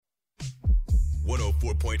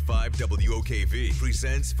104.5 WOKV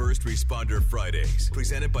presents First Responder Fridays.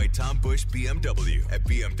 Presented by Tom Bush BMW. At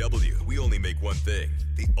BMW, we only make one thing,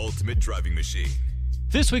 the ultimate driving machine.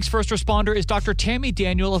 This week's first responder is Dr. Tammy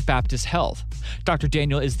Daniel of Baptist Health. Dr.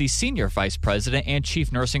 Daniel is the Senior Vice President and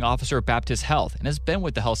Chief Nursing Officer at Baptist Health and has been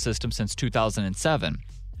with the health system since 2007.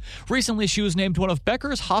 Recently, she was named one of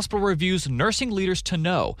Becker's Hospital Review's Nursing Leaders to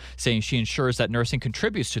Know, saying she ensures that nursing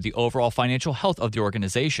contributes to the overall financial health of the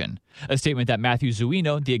organization. A statement that Matthew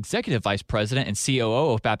Zuino, the Executive Vice President and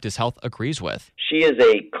COO of Baptist Health, agrees with. She is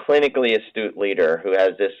a clinically astute leader who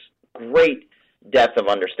has this great depth of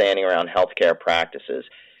understanding around healthcare practices.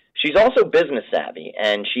 She's also business savvy,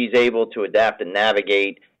 and she's able to adapt and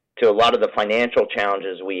navigate to a lot of the financial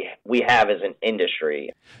challenges we have as an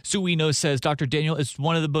industry. Zuino says Dr. Daniel is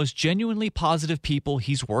one of the most genuinely positive people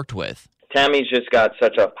he's worked with. Tammy's just got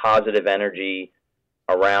such a positive energy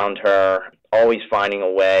around her, always finding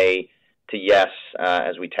a way to yes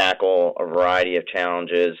as we tackle a variety of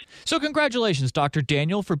challenges. So congratulations, Dr.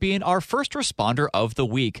 Daniel, for being our first responder of the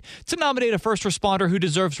week. To nominate a first responder who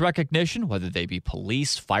deserves recognition, whether they be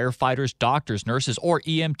police, firefighters, doctors, nurses, or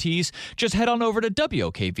EMTs, just head on over to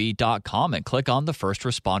WOKV.com and click on the First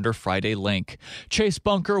Responder Friday link. Chase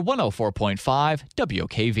Bunker, 104.5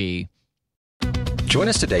 WOKV. Join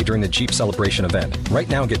us today during the Jeep Celebration event. Right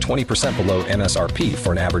now, get 20% below MSRP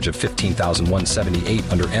for an average of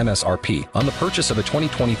 $15,178 under MSRP on the purchase of a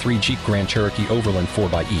 2023 Jeep Grand Cherokee Overland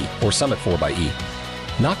 4xE or Summit 4xE.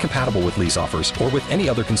 Not compatible with lease offers or with any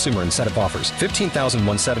other consumer incentive offers.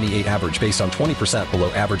 $15,178 average based on 20%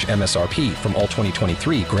 below average MSRP from all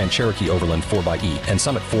 2023 Grand Cherokee Overland 4xE and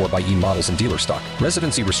Summit 4xE models in dealer stock.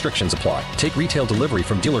 Residency restrictions apply. Take retail delivery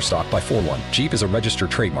from dealer stock by 4/1. Jeep is a registered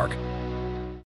trademark.